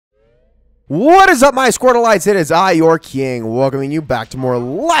What is up, my Squirtleites? It is I, your king, welcoming you back to more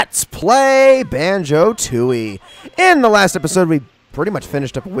Let's Play Banjo-Tooie. In the last episode, we pretty much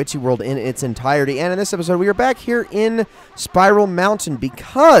finished up Witchy World in its entirety, and in this episode, we are back here in Spiral Mountain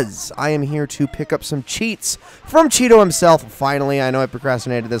because I am here to pick up some cheats from Cheeto himself, finally. I know I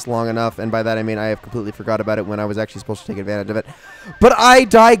procrastinated this long enough, and by that I mean I have completely forgot about it when I was actually supposed to take advantage of it. But I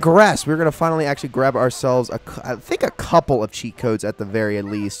digress. We're going to finally actually grab ourselves, I think, a couple of cheat codes at the very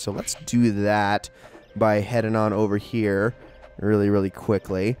least, so let's do that by heading on over here really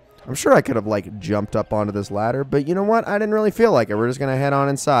quickly. I'm sure I could have, like, jumped up onto this ladder, but you know what? I didn't really feel like it. We're just going to head on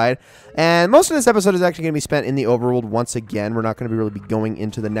inside. And most of this episode is actually going to be spent in the overworld once again. We're not going to really be going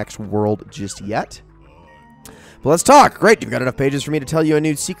into the next world just yet. But let's talk. Great, you've got enough pages for me to tell you a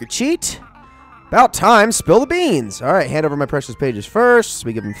new secret cheat. About time, spill the beans. All right, hand over my precious pages first. So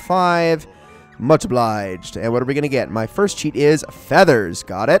we give them 5. Much obliged. And what are we going to get? My first cheat is feathers.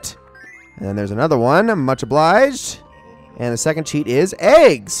 Got it. And then there's another one. Much obliged. And the second cheat is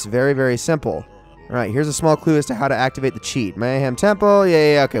eggs. Very simple. All right, here's a small clue as to how to activate the cheat. Mayhem Temple.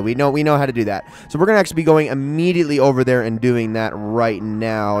 Yeah, okay. We know how to do that. So we're going to actually be going immediately over there and doing that right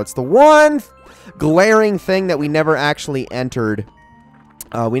now. It's the one glaring thing that we never actually entered.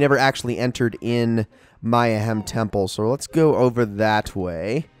 We never actually entered in Mayhem Temple. So let's go over that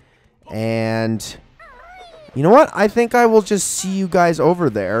way. And you know what? I think I will just see you guys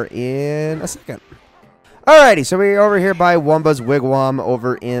over there in a second. Alrighty, so we're over here by Wumba's Wigwam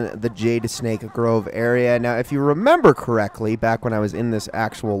over in the Jade Snake Grove area. Now, if you remember correctly, back when I was in this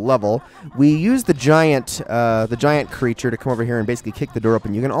actual level, we used the giant creature to come over here and basically kick the door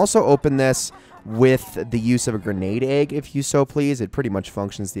open. You can also open this with the use of a grenade egg, if you so please. It pretty much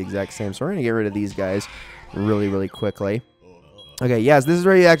functions the exact same. So we're going to get rid of these guys really quickly. Okay, yes, this is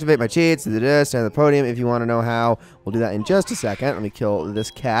where you activate my cheats. Stand on the podium if you want to know how. We'll do that in just a second. Let me kill this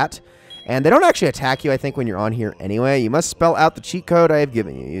cat. And they don't actually attack you, I think, when you're on here anyway. You must spell out the cheat code I have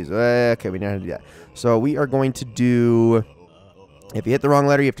given you. Okay, we know how to do that. So we are going to do... If you hit the wrong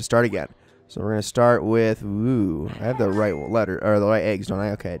letter, you have to start again. So we're going to start with... Ooh, I have the right letter, or the right eggs, don't I?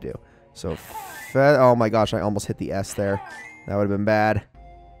 Okay, I do. So, oh my gosh, I almost hit the S there. That would have been bad.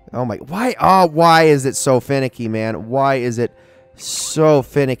 Oh my... Why? Oh, why is it so finicky, man? Why is it so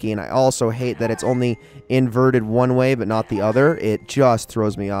finicky? And I also hate that it's only inverted one way but not the other. It just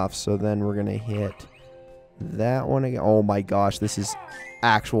throws me off. So then we're gonna hit that one again. Oh my gosh, this is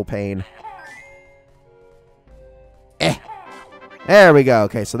actual pain. There we go.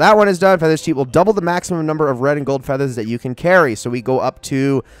 Okay, so that one is done. Feathers cheat will double the maximum number of red and gold feathers that you can carry. So we go up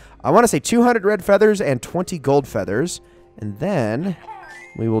to, I want to say 200 red feathers and 20 gold feathers. And then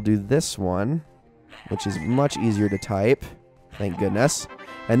we will do this one, which is much easier to type. Thank goodness.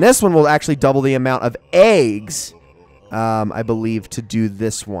 And this one will actually double the amount of eggs, I believe, to do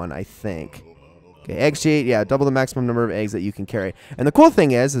this one, I think. Okay, egg cheat, yeah, double the maximum number of eggs that you can carry. And the cool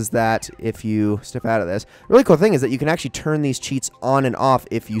thing is that if you step out of this, the really cool thing is that you can actually turn these cheats on and off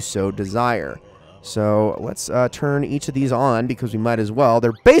if you so desire. So let's turn each of these on because we might as well.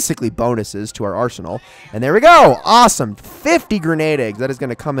 They're basically bonuses to our arsenal. And there we go. Awesome. 50 grenade eggs. That is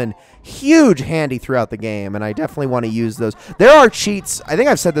going to come in huge handy throughout the game. And I definitely want to use those. There are cheats. I think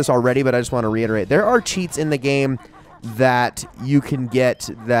I've said this already, but I just want to reiterate. There are cheats in the game that you can get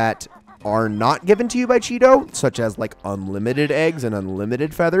that are not given to you by Cheeto, such as like unlimited eggs and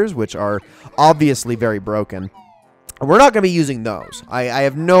unlimited feathers, which are obviously very broken. We're not going to be using those. I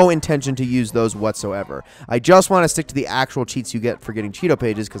have no intention to use those whatsoever. I just want to stick to the actual cheats you get for getting Cheeto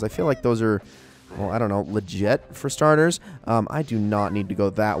pages because I feel like those are, well, I don't know, legit for starters. I do not need to go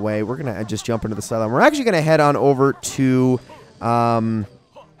that way. We're going to just jump into the sideline. We're actually going to head on over to, oh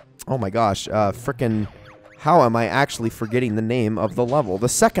my gosh, frickin', how am I actually forgetting the name of the level? The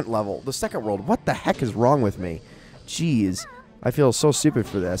second level, the second world. What the heck is wrong with me? Jeez, I feel so stupid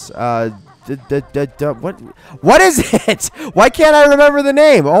for this. What is it? Why can't I remember the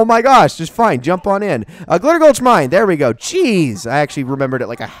name? Oh my gosh, just fine. Jump on in. Glitter Gulch Mine. There we go. Jeez, I actually remembered it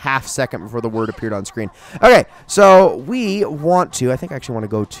like a half second before the word appeared on screen. Okay, so we want to, I think I actually want to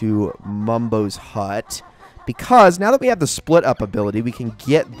go to Mumbo's Hut because now that we have the split up ability, we can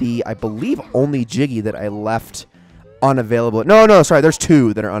get the, I believe, only Jiggy that I left unavailable. No, sorry, there's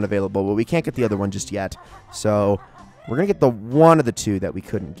 2 that are unavailable, but we can't get the other one just yet. So we're going to get the one of the 2 that we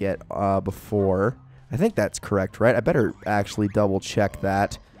couldn't get before. I think that's correct, right? I better actually double check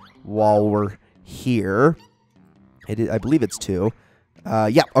that while we're here. I believe it's 2.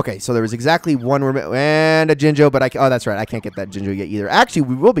 Yeah, okay, so there was exactly one and a Jinjo, but oh, that's right, I can't get that Jinjo yet either. Actually,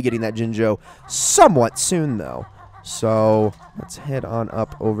 we will be getting that Jinjo somewhat soon, though. So let's head on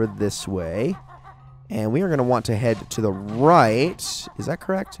up over this way. And we are going to want to head to the right. Is that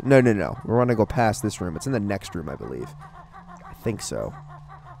correct? No, no, no. We're going to go past this room. It's in the next room, I believe. I think so.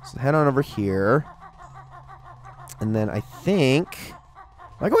 So head on over here. And then I think...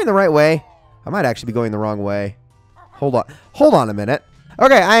 Am I going the right way? I might actually be going the wrong way. Hold on. Hold on a minute.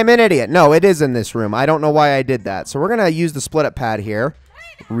 Okay, I am an idiot. No, it is in this room. I don't know why I did that. So we're going to use the split up pad here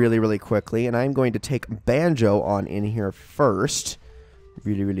really, really quickly. And I'm going to take Banjo on in here first.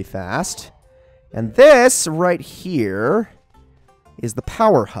 Really, really fast. And this right here is the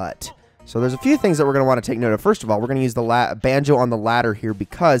power hut. So there's a few things that we're going to want to take note of. First of all, we're going to use the Banjo on the ladder here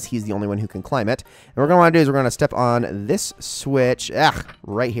because he's the only one who can climb it. And what we're going to want to do is we're going to step on this switch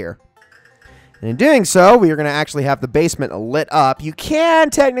right here. And in doing so, we are going to actually have the basement lit up. You can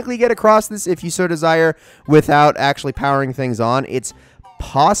technically get across this if you so desire without actually powering things on. It's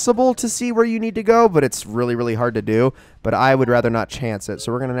possible to see where you need to go, but it's really, really hard to do. But I would rather not chance it.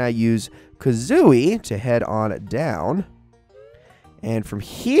 So we're going to now use Kazooie to head on down. And from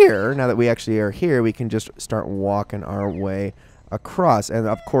here, now that we actually are here, we can just start walking our way across. And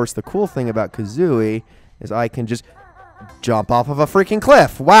of course, the cool thing about Kazooie is I can just jump off of a freaking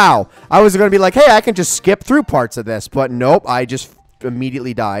cliff. Wow. I was going to be like, hey, I can just skip through parts of this. But nope, I just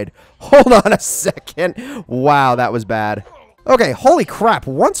immediately died. Hold on a second. Wow, that was bad. Okay, holy crap.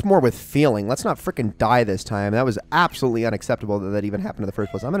 Once more with feeling. Let's not freaking die this time. That was absolutely unacceptable that that even happened in the first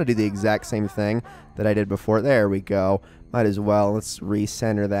place. I'm going to do the exact same thing that I did before. There we go. Might as well. Let's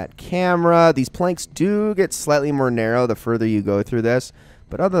recenter that camera. These planks do get slightly more narrow the further you go through this.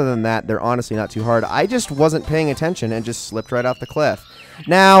 But other than that, they're honestly not too hard. I just wasn't paying attention and just slipped right off the cliff.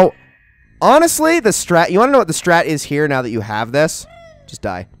 Now, honestly, the strat... You want to know what the strat is here now that you have this? Just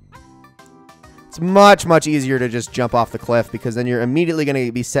die. It's much, much easier to just jump off the cliff because then you're immediately going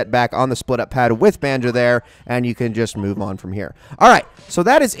to be set back on the split-up pad with Banjo there, and you can just move on from here. All right, so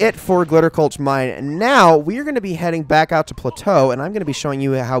that is it for Glitter Gulch Mine. Now, we are going to be heading back out to Plateau, and I'm going to be showing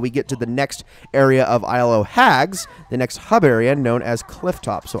you how we get to the next area of Isle O Hags, the next hub area known as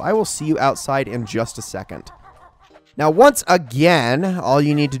Clifftop. So I will see you outside in just a second. Now, once again, all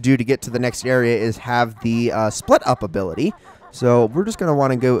you need to do to get to the next area is have the split-up ability. So we're just going to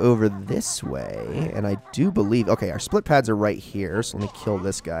want to go over this way, and I do believe... Okay, our split pads are right here, so let me kill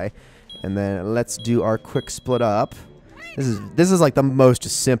this guy. And then let's do our quick split up. This is like the most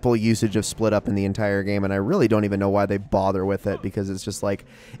simple usage of split up in the entire game, and I really don't even know why they bother with it, because it's just like,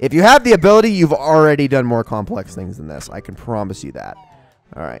 if you have the ability, you've already done more complex things than this. I can promise you that.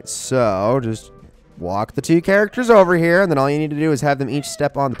 Alright, so just... walk the two characters over here, and then all you need to do is have them each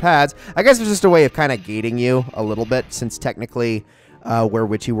step on the pads. I guess it's just a way of kind of gating you a little bit, since technically where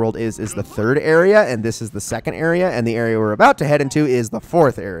Witchy World is the third area, and this is the second area, and the area we're about to head into is the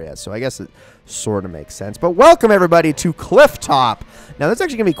fourth area. So I guess it sort of makes sense. But welcome, everybody, to Clifftop. Now, there's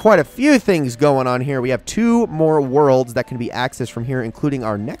actually going to be quite a few things going on here. We have 2 more worlds that can be accessed from here, including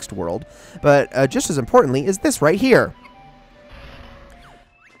our next world. But just as importantly is this right here.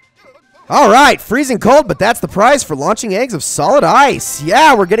 All right, freezing cold, but that's the prize for launching eggs of solid ice.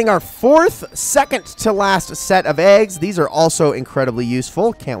 Yeah, we're getting our 4th, second to last set of eggs. These are also incredibly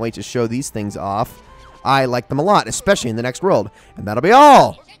useful. Can't wait to show these things off. I like them a lot, especially in the next world. And that'll be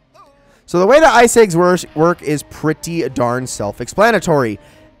all. So the way that ice eggs work is pretty darn self-explanatory.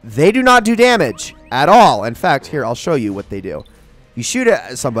 They do not do damage at all. In fact, here, I'll show you what they do. You shoot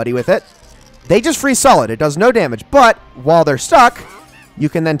at somebody with it. They just freeze solid. It does no damage. But while they're stuck... you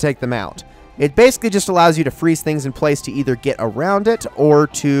can then take them out. It basically just allows you to freeze things in place to either get around it or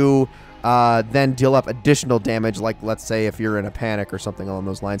to then deal up additional damage, like, let's say, if you're in a panic or something along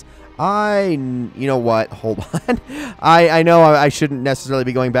those lines. You know what? Hold on. I know I shouldn't necessarily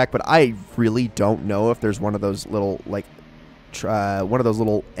be going back, but I really don't know if there's one of those little, like, one of those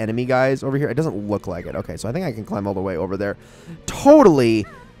little enemy guys over here. It doesn't look like it. Okay, so I think I can climb all the way over there totally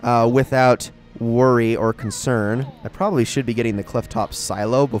without... worry or concern. I probably should be getting the Clifftop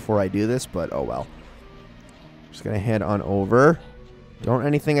silo before I do this, but oh well. Just gonna head on over. Don't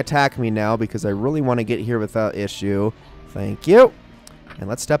anything attack me now because I really want to get here without issue. Thank you. And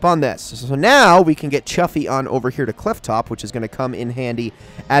let's step on this. So now we can get Chuffy on over here to Clifftop, which is going to come in handy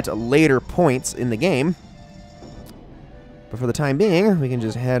at later points in the game. But for the time being, we can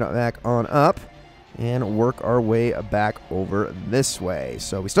just head back on up and work our way back over this way.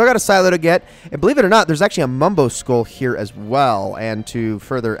 So we still got a silo to get. And believe it or not, there's actually a Mumbo skull here as well. And to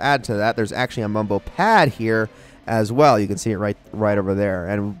further add to that, there's actually a Mumbo pad here as well. You can see it right over there.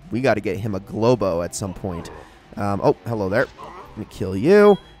 And we got to get him a Globo at some point. Oh, hello there. Let me kill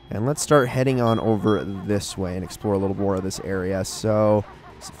you. And let's start heading on over this way and explore a little more of this area. So,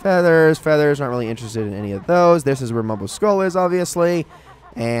 feathers. Not really interested in any of those. This is where Mumbo skull is, obviously.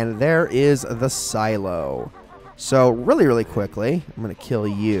 And there is the silo. So really, really quickly, I'm going to kill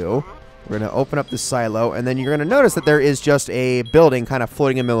you. We're going to open up the silo, and then you're going to notice that there is just a building kind of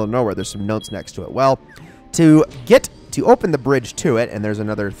floating in the middle of nowhere. There's some notes next to it. Well, to open the bridge to it, and there's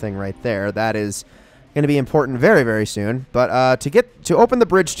another thing right there, that is going to be important very, very soon. But to open the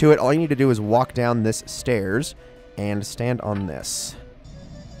bridge to it, all you need to do is walk down this stairs and stand on this.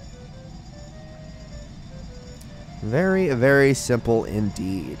 Very, very simple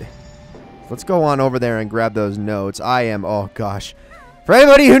indeed. Let's go on over there and grab those notes. Oh gosh. For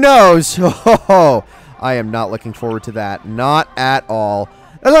anybody who knows, I am not looking forward to that. Not at all.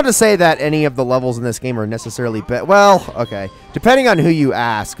 That's not to say that any of the levels in this game are necessarily bad. Well, okay. Depending on who you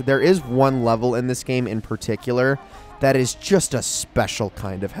ask, there is one level in this game in particular that is just a special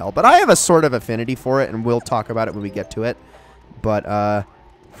kind of hell. But I have a sort of affinity for it, and we'll talk about it when we get to it. But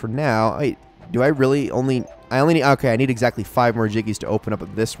for now, do I really only... okay, I need exactly 5 more jiggies to open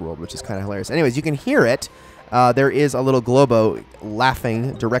up this world, which is kind of hilarious. Anyways, you can hear it. There is a little Globo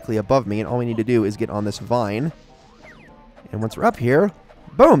laughing directly above me, and all we need to do is get on this vine. And once we're up here,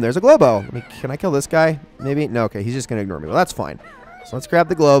 boom, there's a Globo. Can I kill this guy? Maybe? No, okay, he's just going to ignore me. Well, that's fine. So let's grab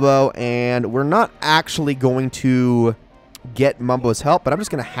the Globo, and we're not actually going to get Mumbo's help, but I'm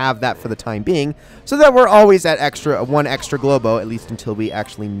just going to have that for the time being, so that we're always at one extra Globo, at least until we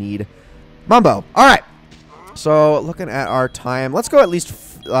actually need Mumbo. All right. So, looking at our time, let's go at least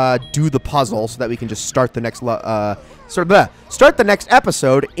do the puzzle so that we can just start the next start the next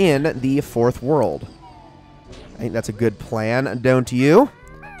episode in the 4th world. I think that's a good plan, don't you?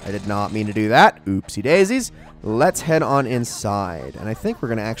 I did not mean to do that. Oopsie daisies. Let's head on inside, and I think we're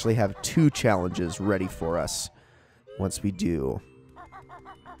going to actually have 2 challenges ready for us once we do.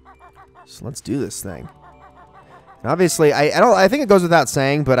 So let's do this thing. And obviously, I think it goes without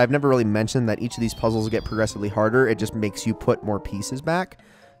saying, but I've never really mentioned that each of these puzzles get progressively harder. It just makes you put more pieces back.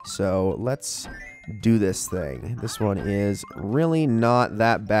 So let's do this thing. This one is really not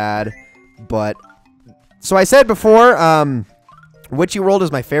that bad, but... So I said before, Witchy World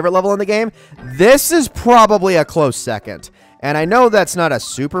is my favorite level in the game. This is probably a close second. And I know that's not a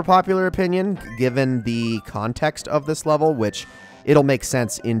super popular opinion, given the context of this level, which it'll make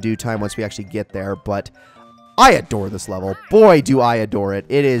sense in due time once we actually get there, but... I adore this level. Boy, do I adore it.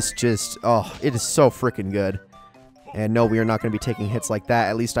 It is just, oh, it is so freaking good. And no, we are not going to be taking hits like that.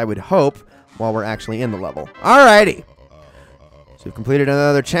 At least I would hope while we're actually in the level. Alrighty. So we've completed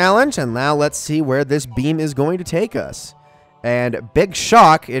another challenge, and now let's see where this beam is going to take us. And big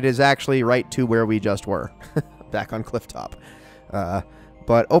shock, it is actually right to where we just were. Back on Clifftop.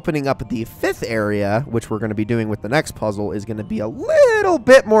 But opening up the 5th area, which we're going to be doing with the next puzzle, is going to be a little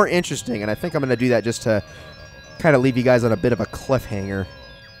bit more interesting. And I think I'm going to do that just to kind of leave you guys on a bit of a cliffhanger.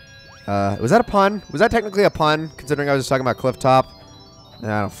 Was that a pun? Was that technically a pun, considering I was just talking about Clifftop?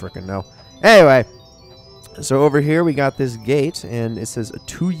 I don't freaking know. Anyway, so over here we got this gate, and it says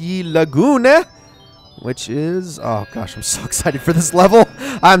Tooie Lagoon, which is... Oh, gosh, I'm so excited for this level.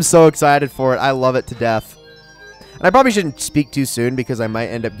 I'm so excited for it. I love it to death. And I probably shouldn't speak too soon, because I might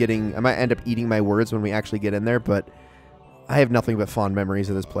end up eating my words when we actually get in there, but... I have nothing but fond memories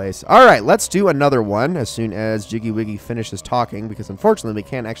of this place. Alright, let's do another one as soon as Jiggy Wiggy finishes talking, because unfortunately we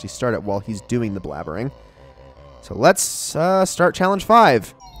can't actually start it while he's doing the blabbering. So let's start Challenge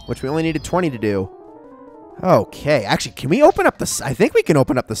 5, which we only needed 20 to do. Okay, actually, can we open up the... I think we can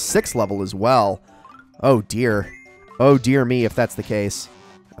open up the 6th level as well. Oh dear. Oh dear me if that's the case.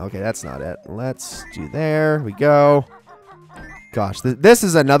 Okay, that's not it. Let's do there. We go. Gosh, this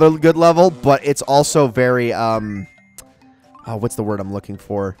is another good level, but it's also very... Oh, what's the word I'm looking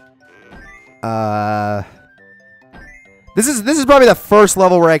for? This is probably the first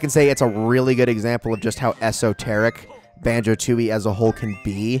level where I can say it's a really good example of just how esoteric Banjo-Tooie as a whole can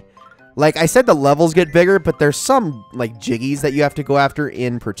be. Like, I said the levels get bigger, but there's some, like, jiggies that you have to go after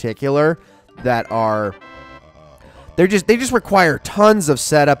in particular that are... They just require tons of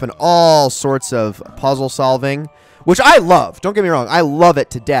setup and all sorts of puzzle solving, which I love. Don't get me wrong. I love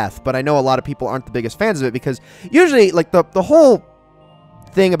it to death, but I know a lot of people aren't the biggest fans of it because usually, like, the whole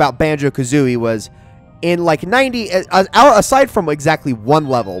thing about Banjo-Kazooie was in, like, 90... aside from exactly one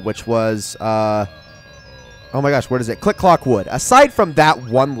level, which was... oh my gosh, what is it? Click Clock Wood. Aside from that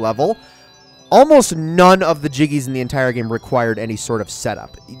one level, almost none of the jiggies in the entire game required any sort of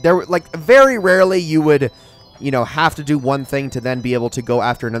setup. There were, like, very rarely you would... you know, have to do one thing to then be able to go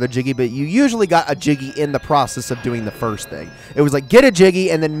after another jiggy, but you usually got a jiggy in the process of doing the first thing. It was like, get a jiggy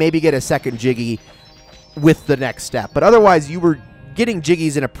and then maybe get a second jiggy with the next step. But otherwise, you were getting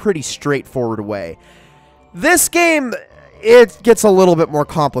jiggies in a pretty straightforward way. This game, it gets a little bit more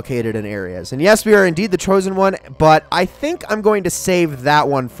complicated in areas. And yes, we are indeed the chosen one, but I think I'm going to save that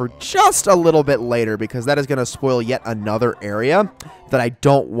one for just a little bit later because that is going to spoil yet another area that I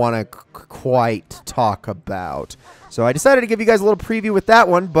don't want to quite talk about. So I decided to give you guys a little preview with that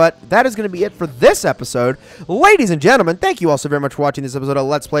one, but that is going to be it for this episode. Ladies and gentlemen, thank you all so very much for watching this episode of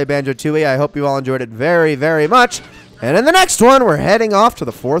Let's Play Banjo-Tooie. I hope you all enjoyed it very, very much. And in the next one, we're heading off to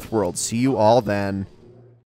the 4th world. See you all then.